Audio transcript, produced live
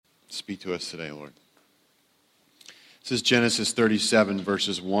Speak to us today, Lord. This is Genesis 37,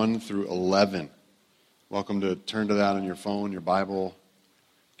 verses 1 through 11. Welcome to turn to that on your phone, your Bible.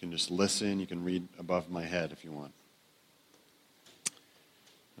 You can just listen. You can read above my head if you want.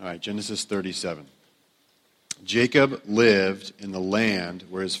 All right, Genesis 37. Jacob lived in the land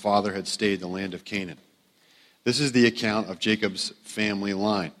where his father had stayed, the land of Canaan. This is the account of Jacob's family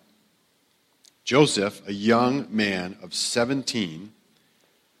line. Joseph, a young man of 17,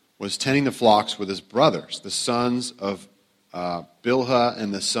 was tending the flocks with his brothers, the sons of Bilhah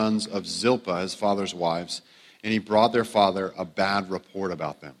and the sons of Zilpah, his father's wives, and he brought their father a bad report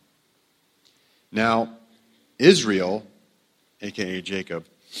about them. Now, Israel, a.k.a. Jacob,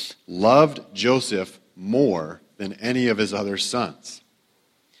 loved Joseph more than any of his other sons,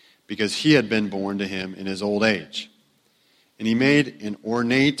 because he had been born to him in his old age. And he made an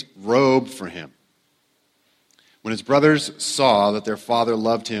ornate robe for him. When his brothers saw that their father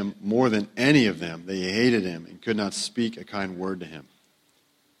loved him more than any of them, they hated him and could not speak a kind word to him.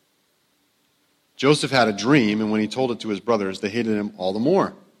 Joseph had a dream, and when he told it to his brothers, they hated him all the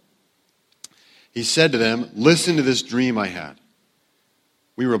more. He said to them, "Listen to this dream I had.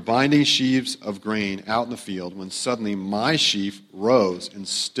 We were binding sheaves of grain out in the field when suddenly my sheaf rose and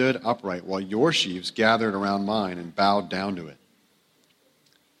stood upright while your sheaves gathered around mine and bowed down to it."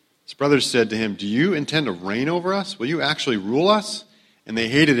 His brothers said to him, "Do you intend to reign over us? Will you actually rule us?" And they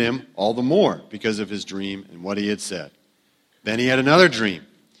hated him all the more because of his dream and what he had said. Then he had another dream,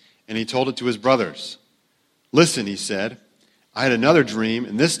 and he told it to his brothers. "Listen," he said, "I had another dream,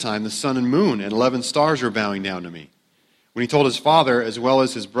 and this time the sun and moon and 11 stars were bowing down to me." When he told his father as well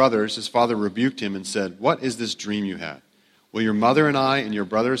as his brothers, his father rebuked him and said, "What is this dream you had? Will your mother and I and your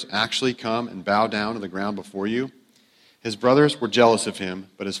brothers actually come and bow down to the ground before you?" His brothers were jealous of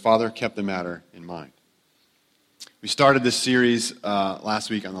him, but his father kept the matter in mind. We started this series last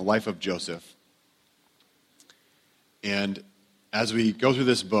week on the life of Joseph. And as we go through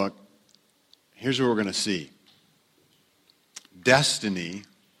this book, here's what we're going to see. Destiny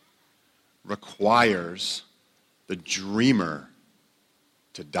requires the dreamer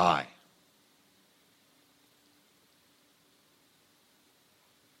to die.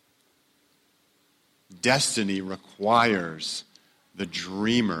 Destiny requires the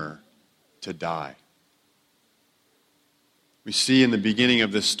dreamer to die. We see in the beginning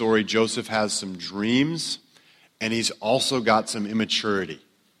of this story, Joseph has some dreams, and he's also got some immaturity.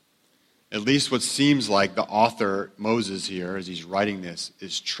 At least what seems like the author, Moses here, as he's writing this,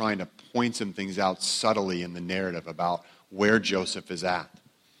 is trying to point some things out subtly in the narrative about where Joseph is at.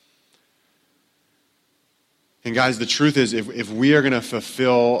 And guys, the truth is, if we are going to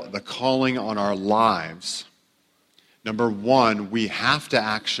fulfill the calling on our lives, number one, we have to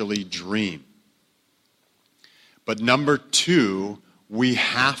actually dream. But number two, we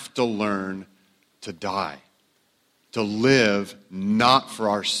have to learn to die, to live not for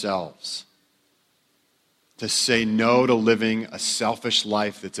ourselves, to say no to living a selfish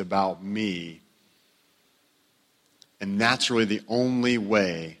life that's about me. And that's really the only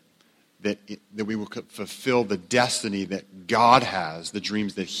way that we will fulfill the destiny that God has, the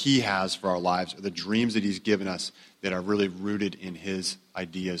dreams that He has for our lives, or the dreams that He's given us that are really rooted in His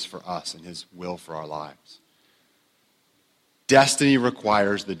ideas for us and His will for our lives. Destiny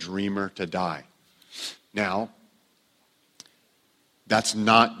requires the dreamer to die. Now, that's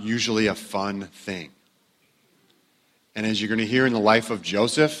not usually a fun thing. And as you're going to hear in the life of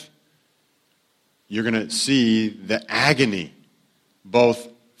Joseph, you're going to see the agony, both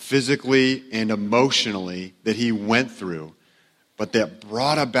physically and emotionally, that he went through, but that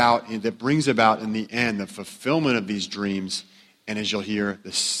brings about in the end the fulfillment of these dreams, and as you'll hear,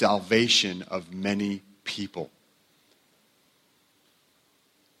 the salvation of many people.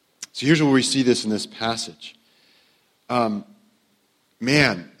 So here's where we see this in this passage. As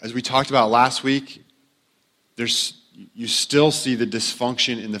we talked about last week, you still see the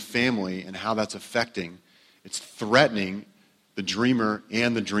dysfunction in the family and how that's affecting. It's threatening the dreamer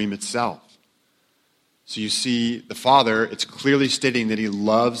and the dream itself. So you see the father, it's clearly stating that he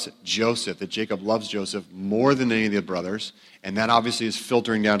loves Joseph, that Jacob loves Joseph more than any of the brothers, and that obviously is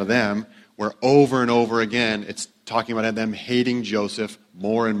filtering down to them, where over and over again it's talking about them hating Joseph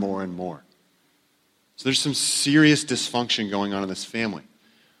more and more and more. So there's some serious dysfunction going on in this family.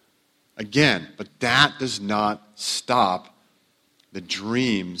 Again, but that does not stop the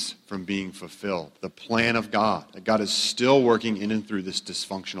dreams from being fulfilled, the plan of God, that God is still working in and through this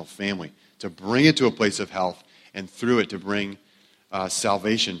dysfunctional family to bring it to a place of health and through it to bring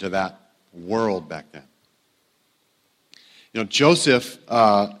salvation to that world back then. You know, Joseph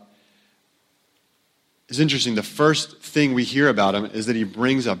it's interesting. The first thing we hear about him is that he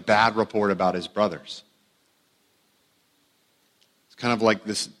brings a bad report about his brothers. It's kind of like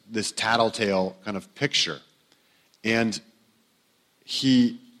this tattletale kind of picture. And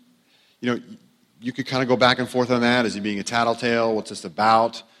he, you could kind of go back and forth on that. Is he being a tattletale? What's this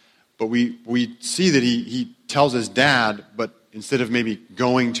about? But we see that he tells his dad, but instead of maybe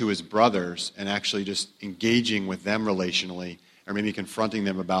going to his brothers and actually just engaging with them relationally, or maybe confronting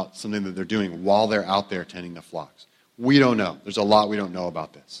them about something that they're doing while they're out there tending the flocks. We don't know. There's a lot we don't know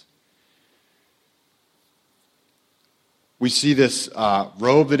about this. We see this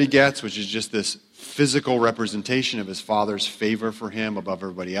robe that he gets, which is just this physical representation of his father's favor for him above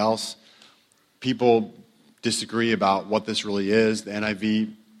everybody else. People disagree about what this really is. The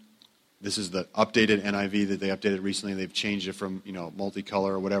NIV, this is the updated NIV that they updated recently. They've changed it from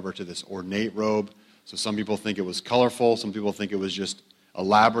multicolor or whatever to this ornate robe. So some people think it was colorful. Some people think it was just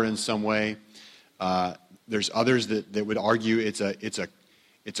elaborate in some way. There's others that would argue it's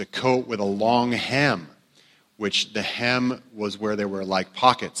a coat with a long hem, which the hem was where there were like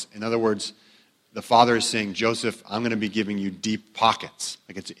pockets. In other words, the father is saying, Joseph, I'm going to be giving you deep pockets.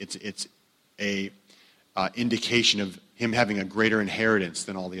 Like it's a indication of him having a greater inheritance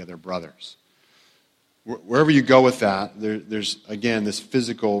than all the other brothers. Wherever you go with that, there's, again, this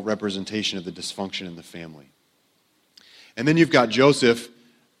physical representation of the dysfunction in the family. And then you've got Joseph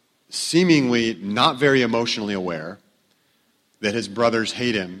seemingly not very emotionally aware that his brothers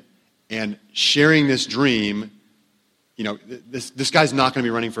hate him and sharing this dream. This guy's not going to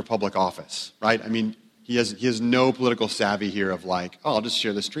be running for public office, right? I mean, he has no political savvy here of like, oh, I'll just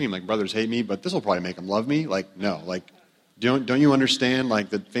share this dream. Like, brothers hate me, but this will probably make them love me. Like, no. Like, don't you understand,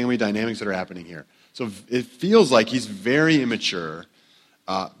 like, the family dynamics that are happening here? So it feels like he's very immature,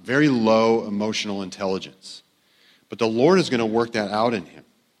 very low emotional intelligence. But the Lord is going to work that out in him.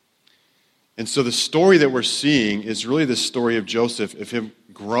 And so the story that we're seeing is really the story of Joseph, of him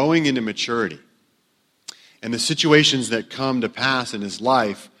growing into maturity. And the situations that come to pass in his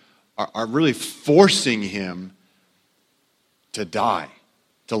life are really forcing him to die,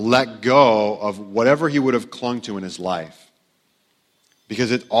 to let go of whatever he would have clung to in his life, because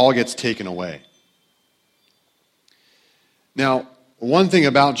it all gets taken away. Now, one thing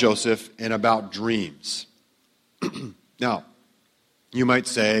about Joseph and about dreams. Now, you might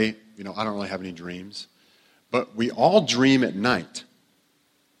say, I don't really have any dreams, but we all dream at night.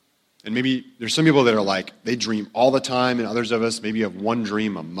 And maybe there's some people that are like, they dream all the time, and others of us maybe have one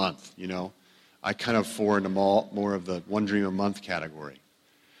dream a month, I kind of fall into more of the one dream a month category.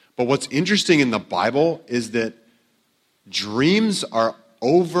 But what's interesting in the Bible is that dreams are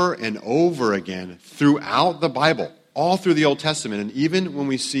over and over again throughout the Bible, all through the Old Testament. And even when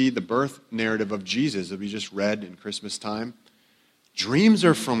we see the birth narrative of Jesus that we just read in Christmas time, dreams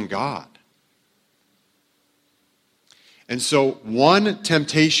are from God. And so one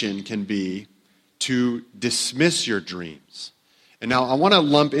temptation can be to dismiss your dreams. And now I want to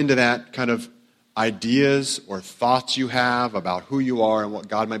lump into that kind of ideas or thoughts you have about who you are and what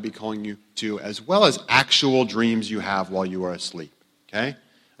God might be calling you to, as well as actual dreams you have while you are asleep. Okay?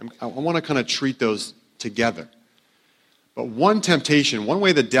 I want to kind of treat those together. But one temptation, one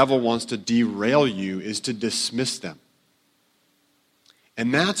way the devil wants to derail you is to dismiss them.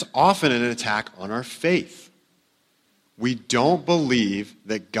 And that's often an attack on our faith. We don't believe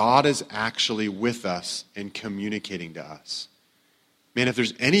that God is actually with us and communicating to us. Man, if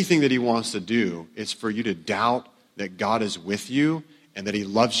there's anything that he wants to do, it's for you to doubt that God is with you and that he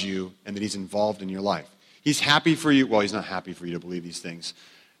loves you and that he's involved in your life. He's happy for you. Well, he's not happy for you to believe these things.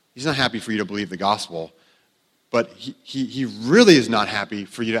 He's not happy for you to believe the gospel. But he really is not happy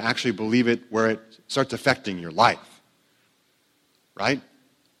for you to actually believe it where it starts affecting your life. Right?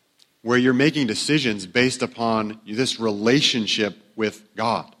 Where you're making decisions based upon this relationship with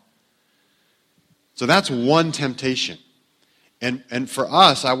God. So that's one temptation. And for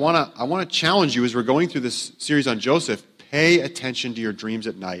us, I want to challenge you as we're going through this series on Joseph, pay attention to your dreams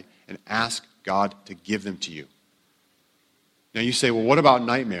at night and ask God to give them to you. Now you say, well, what about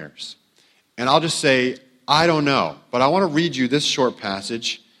nightmares? And I'll just say, I don't know. But I want to read you this short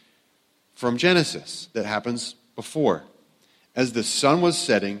passage from Genesis that happens before. As the sun was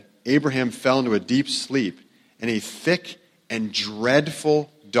setting, Abraham fell into a deep sleep, and a thick and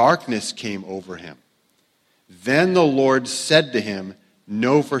dreadful darkness came over him. Then the Lord said to him,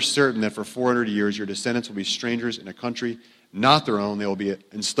 know for certain that for 400 years your descendants will be strangers in a country not their own. They will be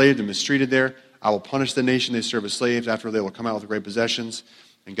enslaved and mistreated there. I will punish the nation they serve as slaves. After they will come out with great possessions.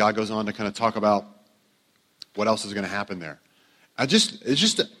 And God goes on to kind of talk about what else is going to happen there. It's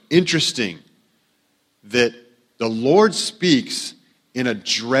just interesting that the Lord speaks in a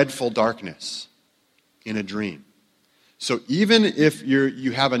dreadful darkness. in a dream. So even if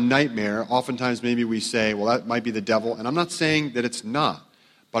you have a nightmare, oftentimes maybe we say, well, that might be the devil. And I'm not saying that it's not.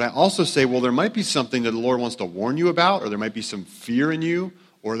 But I also say, well, there might be something that the Lord wants to warn you about, or there might be some fear in you,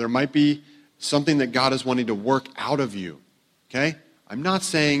 or there might be something that God is wanting to work out of you. Okay? I'm not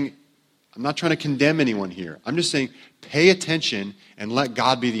trying to condemn anyone here. I'm just saying, pay attention and let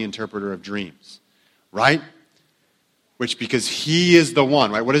God be the interpreter of dreams. Right? Because he is the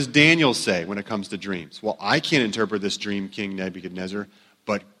one, right? What does Daniel say when it comes to dreams? Well, I can't interpret this dream, King Nebuchadnezzar,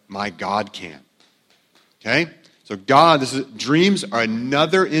 but my God can. Okay? So dreams are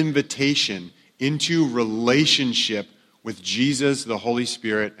another invitation into relationship with Jesus, the Holy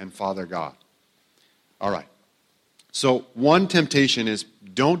Spirit, and Father God. All right. So one temptation is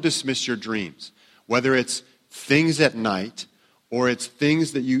don't dismiss your dreams, whether it's things at night or it's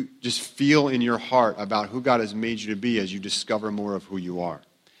things that you just feel in your heart about who God has made you to be as you discover more of who you are.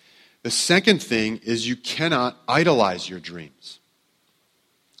 The second thing is you cannot idolize your dreams.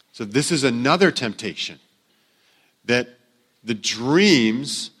 So this is another temptation, that the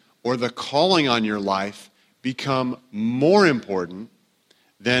dreams or the calling on your life become more important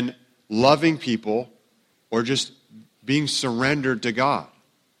than loving people or just being surrendered to God.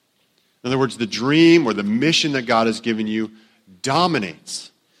 In other words, the dream or the mission that God has given you dominates,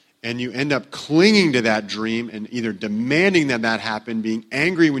 and you end up clinging to that dream and either demanding that happen, being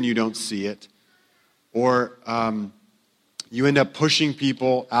angry when you don't see it, or you end up pushing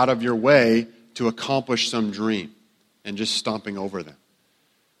people out of your way to accomplish some dream and just stomping over them.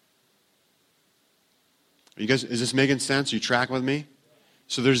 Are you guys, is this making sense? Are you tracking with me?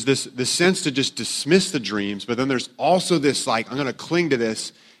 So there's this sense to just dismiss the dreams, but then there's also this I'm going to cling to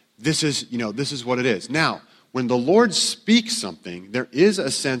this. This is what it is. Now, when the Lord speaks something, there is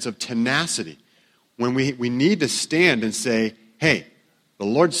a sense of tenacity. When we need to stand and say, hey, the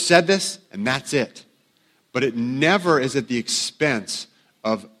Lord said this, and that's it. But it never is at the expense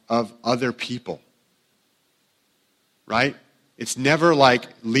of other people. Right? It's never like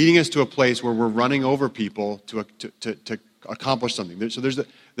leading us to a place where we're running over people to accomplish something. So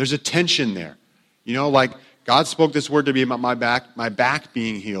there's a tension there. Like God spoke this word to me about my back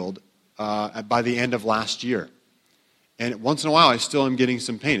being healed by the end of last year. And once in a while, I still am getting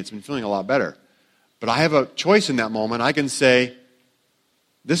some pain. It's been feeling a lot better. But I have a choice in that moment. I can say,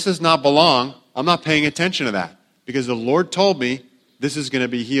 this does not belong. I'm not paying attention to that because the Lord told me this is going to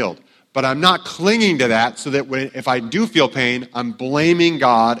be healed. But I'm not clinging to that so that if I do feel pain, I'm blaming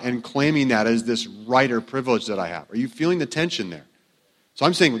God and claiming that as this right or privilege that I have. Are you feeling the tension there? So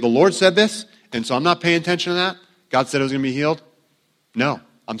I'm saying, the Lord said this, and so I'm not paying attention to that. God said it was going to be healed. No,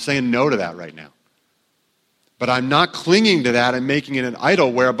 I'm saying no to that right now. But I'm not clinging to that and making it an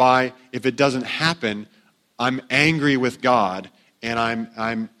idol whereby if it doesn't happen, I'm angry with God and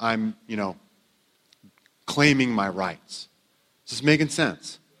I'm claiming my rights. Is this making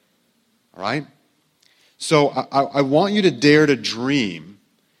sense? All right? So I want you to dare to dream,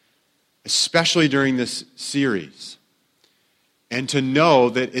 especially during this series, and to know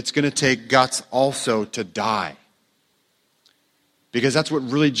that it's going to take guts also to die. Because that's what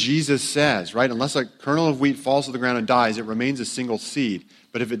really Jesus says, right? Unless a kernel of wheat falls to the ground and dies, it remains a single seed.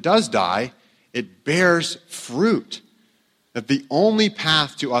 But if it does die, it bears fruit. That the only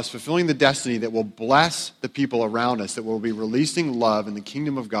path to us fulfilling the destiny that will bless the people around us, that will be releasing love in the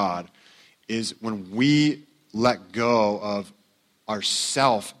kingdom of God, is when we let go of our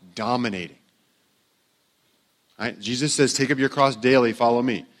self-dominating. Right? Jesus says, take up your cross daily, follow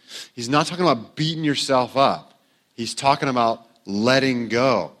me. He's not talking about beating yourself up. He's talking about letting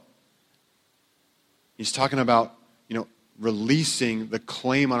go. He's talking about, releasing the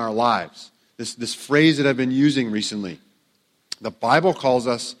claim on our lives. This phrase that I've been using recently. The Bible calls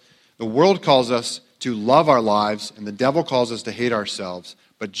us, the world calls us to love our lives, and the devil calls us to hate ourselves.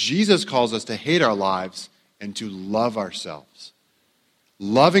 But Jesus calls us to hate our lives and to love ourselves.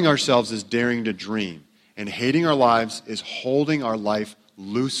 Loving ourselves is daring to dream, and hating our lives is holding our life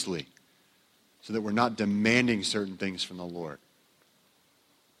loosely so that we're not demanding certain things from the Lord.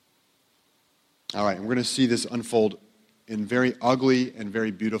 All right, and we're going to see this unfold in very ugly and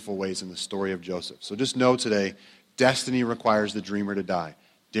very beautiful ways in the story of Joseph. So just know today, destiny requires the dreamer to die.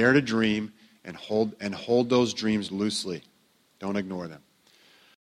 Dare to dream and hold those dreams loosely. Don't ignore them.